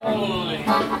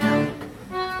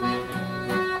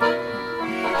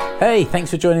Hey, thanks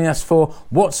for joining us for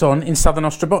What's On in Southern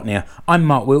Ostrobotnia. I'm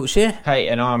Mark Wiltshire. Hey,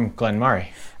 and I'm Glenn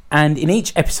Murray. And in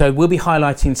each episode, we'll be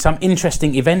highlighting some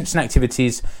interesting events and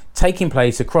activities taking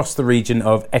place across the region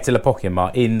of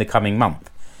Etelä-Pohjanmaa in the coming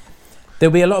month.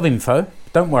 There'll be a lot of info,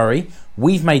 don't worry.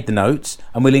 We've made the notes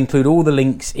and we'll include all the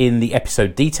links in the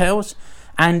episode details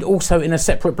and also in a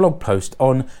separate blog post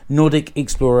on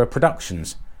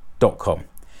NordicExplorerProductions.com.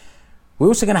 We're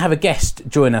also going to have a guest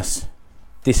join us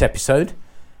this episode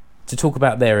to talk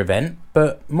about their event,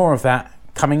 but more of that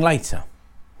coming later.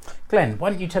 Glenn, why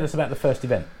don't you tell us about the first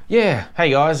event? Yeah, hey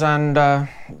guys, and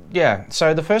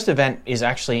so the first event is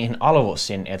actually in Alavus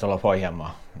in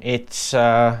Etelä-Pohjanmaa. It's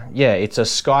a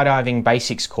skydiving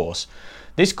basics course.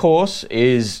 This course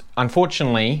is,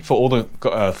 unfortunately, for all the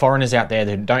foreigners out there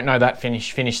who don't know that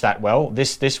Finnish that well,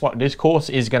 this course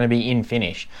is going to be in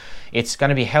Finnish. It's going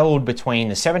to be held between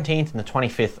the 17th and the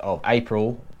 25th of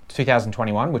April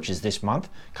 2021, which is this month,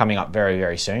 coming up very,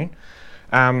 very soon.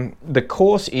 The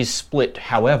course is split,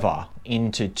 however,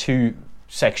 into two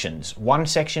sections. One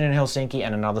section in Helsinki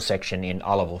and another section in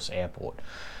Alavus Airport.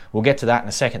 We'll get to that in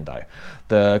a second though.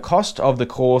 The cost of the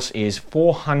course is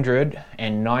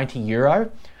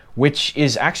 €490, which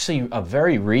is actually a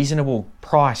very reasonable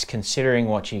price considering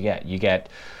what you get. You get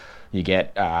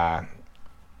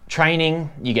training,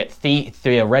 you get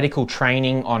theoretical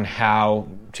training on how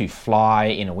to fly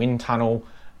in a wind tunnel,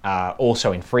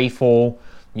 also in free fall.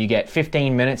 You get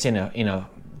 15 minutes in a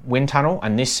wind tunnel,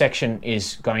 and this section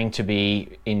is going to be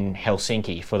in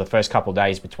Helsinki for the first couple of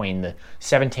days between the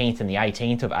 17th and the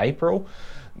 18th of April.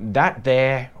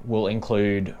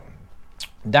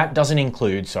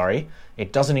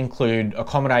 It doesn't include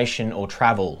accommodation or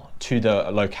travel to the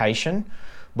location,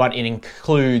 but it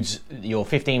includes your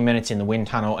 15 minutes in the wind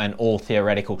tunnel and all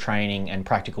theoretical training and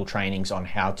practical trainings on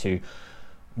how to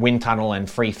wind tunnel and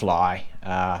free fall,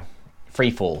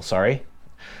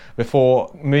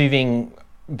 before moving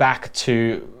back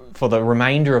for the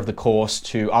remainder of the course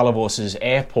to Alavus's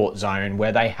airport zone,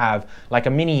 where they have like a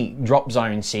mini drop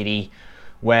zone city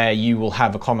where you will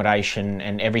have accommodation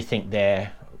and everything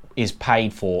there is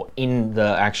paid for in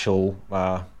the actual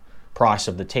price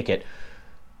of the ticket.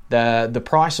 The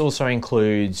price also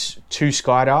includes 2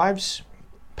 skydives,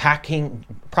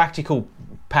 practical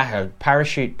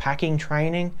parachute packing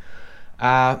training.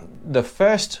 The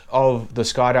first of the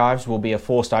skydives will be a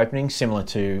forced opening, similar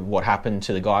to what happened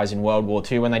to the guys in World War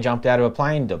II when they jumped out of a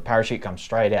plane. The parachute comes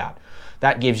straight out.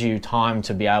 That gives you time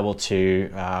to be able to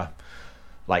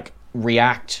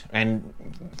react and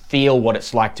feel what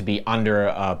it's like to be under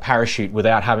a parachute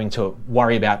without having to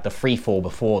worry about the free fall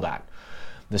before that.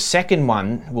 The second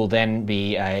one will then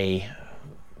be a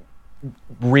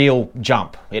real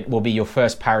jump. It will be your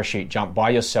first parachute jump by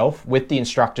yourself with the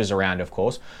instructors around, of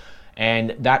course.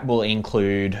 And that will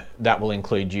include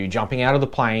you jumping out of the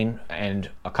plane and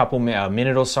a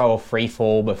minute or so of free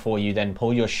fall before you then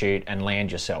pull your chute and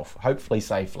land yourself, hopefully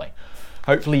safely.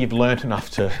 Hopefully you've learnt enough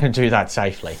to do that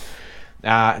safely.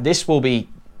 This will be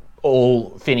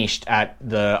all finished at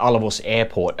the Alavus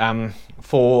airport.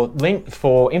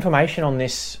 For information on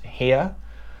this here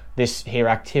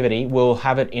activity, we'll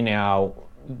have it in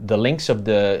the links in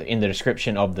the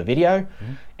description of the video,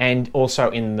 and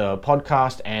also in the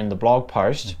podcast and the blog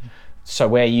post, so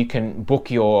where you can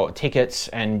book your tickets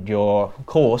and your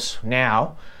course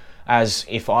now. As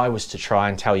if I was to try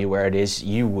and tell you where it is,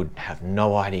 you would have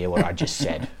no idea what I just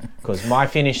said, because my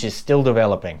Finnish is still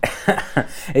developing.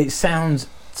 It sounds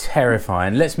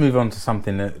terrifying. Let's move on to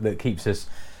something that keeps us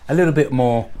a little bit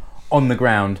more on the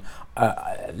ground.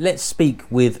 Let's speak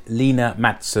with Leena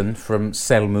Mattsson from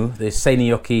Selmu, the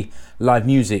Seinäjoki live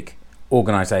music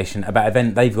organisation, about an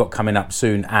event they've got coming up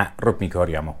soon at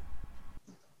Rytmikorjaamo.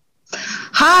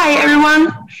 Hi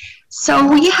everyone. So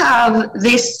we have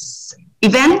this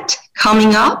event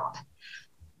coming up,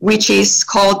 which is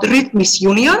called Rytmis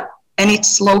Junior, and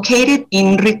it's located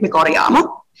in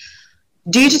Rytmikorjaamo.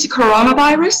 Due to the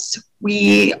coronavirus,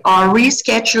 we are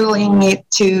rescheduling it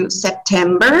to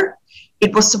September.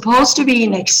 It was supposed to be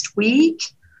next week,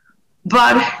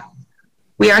 but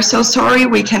we are so sorry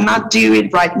we cannot do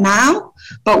it right now,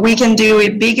 but we can do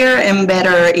it bigger and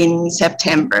better in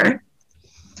September.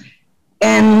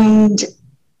 And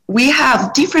we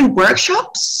have different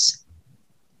workshops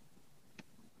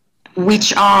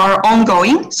which are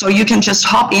ongoing, so you can just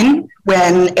hop in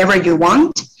whenever you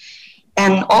want.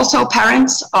 And also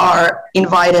parents are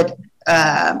invited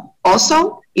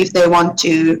also if they want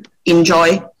to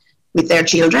enjoy with their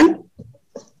children.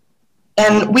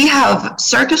 And we have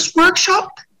circus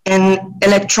workshop and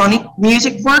electronic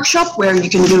music workshop where you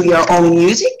can do your own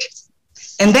music.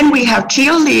 And then we have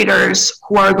cheerleaders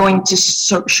who are going to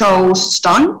show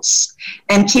stunts,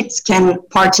 and kids can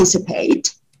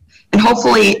participate. And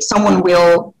hopefully someone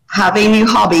will have a new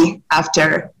hobby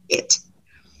after it.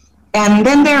 And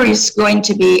then there is going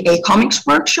to be a comics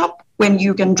workshop when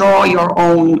you can draw your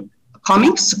own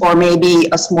comics or maybe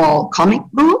a small comic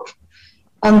book.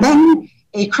 And then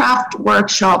a craft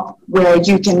workshop where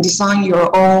you can design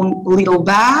your own little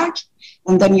bag,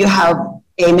 and then you have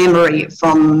a memory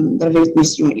from the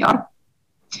Rytmis Junior.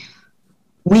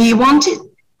 We wanted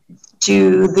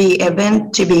the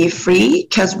event to be free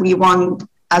because we want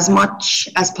as much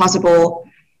as possible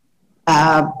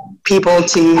people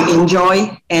to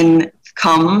enjoy and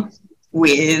come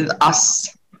with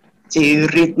us to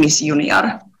Rytmis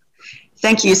Junior.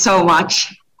 Thank you so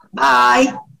much.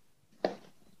 Bye.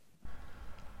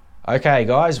 Okay,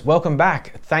 guys, welcome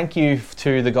back. Thank you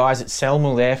to the guys at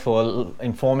Selmu there for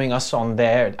informing us on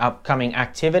their upcoming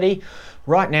activity.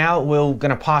 Right now, we're going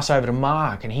to pass over to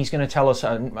Mark, and he's going to tell us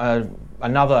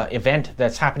another event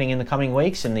that's happening in the coming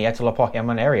weeks in the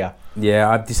Etelä-Pohjanmaan area. Yeah,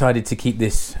 I've decided to keep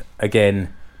this,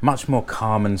 again, much more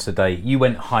calm and sedate. You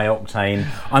went high octane,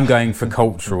 I'm going for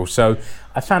cultural. So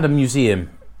I found a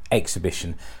museum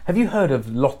exhibition. Have you heard of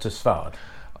Lottasfjärd?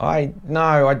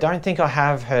 No, I don't think I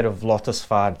have heard of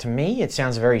Lottasfjärd. To me, it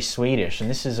sounds very Swedish, and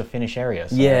this is a Finnish area.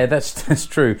 So. Yeah, that's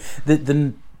true.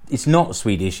 It's not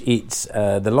Swedish. It's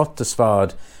the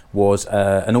Lottasfjärd was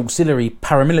an auxiliary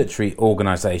paramilitary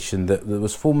organisation that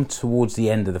was formed towards the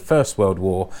end of the First World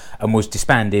War and was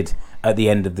disbanded at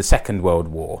the end of the Second World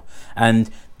War.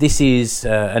 And this is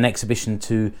an exhibition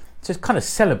to kind of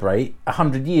celebrate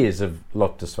 100 years of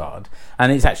Lottasfjärd,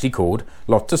 and it's actually called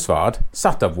Lottasfjärd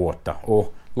 100 vuotta, or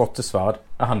Lottasfjärd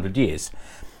 100 years.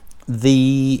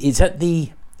 It's at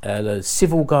the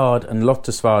Civil Guard and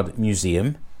Lottasfjärd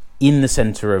Museum in the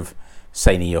centre of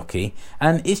Seinäjoki,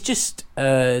 and it's just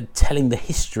telling the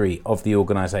history of the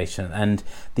organisation and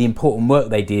the important work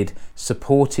they did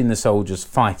supporting the soldiers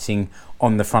fighting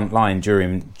on the front line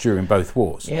during both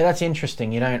wars. Yeah, that's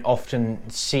interesting. You don't often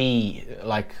see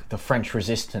like the French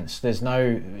resistance. There's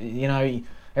no,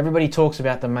 everybody talks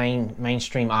about the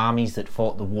mainstream armies that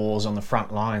fought the wars on the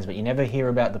front lines, but you never hear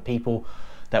about the people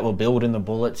that were building the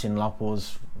bullets in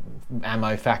Lappo's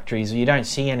ammo factories. You don't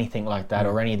see anything like that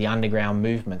or any of the underground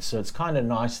movements. So it's kind of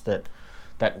nice that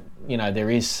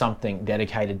there is something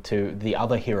dedicated to the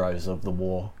other heroes of the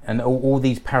war. And all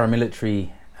these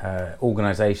paramilitary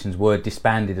organisations were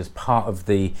disbanded as part of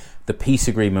the peace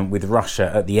agreement with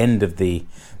Russia at the end of the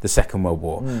Second World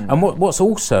War. And what's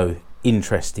also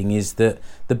interesting is that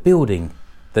the building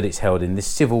that it's held in, this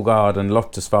Civil Guard and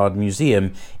Lottasfjärd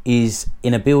Museum, is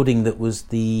in a building that was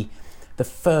the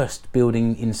first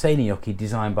building in Seinäjoki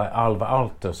designed by Alvar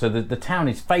Aalto. So the town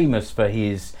is famous for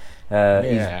his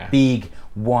big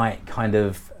white kind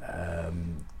of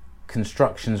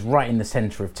constructions right in the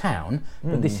centre of town,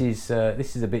 but this is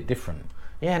a bit different.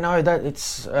 Yeah, no,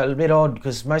 it's a bit odd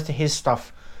because most of his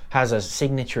stuff has a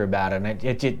signature about it, and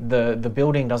the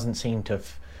building doesn't seem to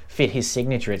fit his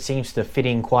signature. It seems to fit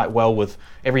in quite well with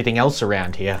everything else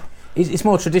around here. It's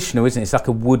more traditional, isn't it? It's like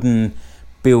a wooden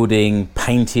building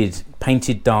painted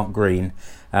dark green,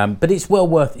 but it's well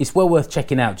worth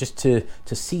checking out just to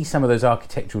see some of those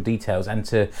architectural details and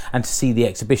to see the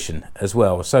exhibition as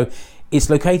well. So it's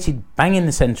located bang in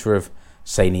the centre of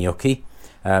Seinäjoki.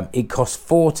 It costs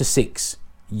 €4 to €6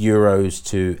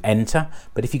 to enter,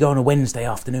 but if you go on a Wednesday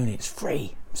afternoon, it's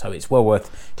free. So it's well worth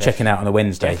checking out on a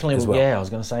Wednesday definitely, as well. Yeah, I was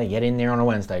going to say, get in there on a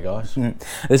Wednesday, guys.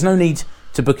 There's no need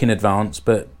to book in advance,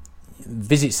 but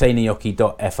visit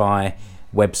seinäjoki.fi.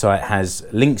 Website has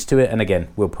links to it, and again,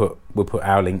 we'll put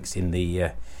our links in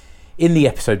the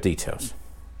episode details.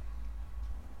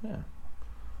 Yeah,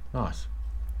 nice.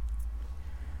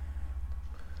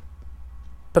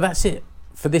 But that's it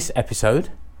for this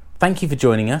episode. Thank you for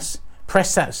joining us.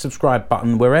 Press that subscribe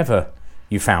button wherever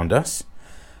you found us.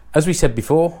 As we said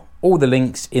before, all the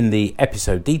links in the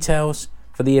episode details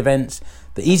for the events.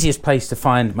 The easiest place to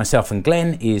find myself and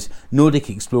Glenn is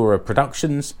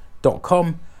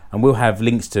NordicExplorerProductions.com, and we'll have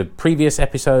links to previous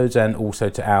episodes and also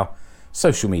to our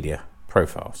social media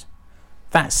profiles.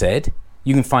 That said,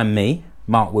 you can find me,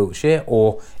 Mark Wiltshire,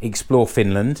 or Explore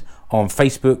Finland on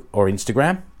Facebook or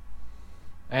Instagram.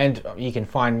 And you can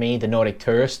find me, The Nordic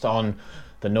Tourist, on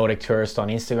The Nordic Tourist on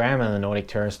Instagram and The Nordic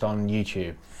Tourist on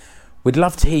YouTube. We'd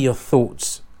love to hear your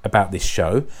thoughts about this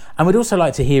show, and we'd also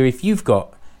like to hear if you've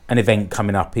got an event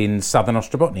coming up in Southern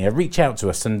Ostrobotnia. Reach out to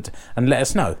us and let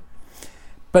us know.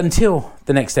 But until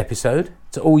the next episode,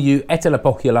 to all you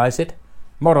Etelä-Pohjalaiset,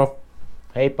 moro!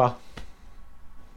 Heippa!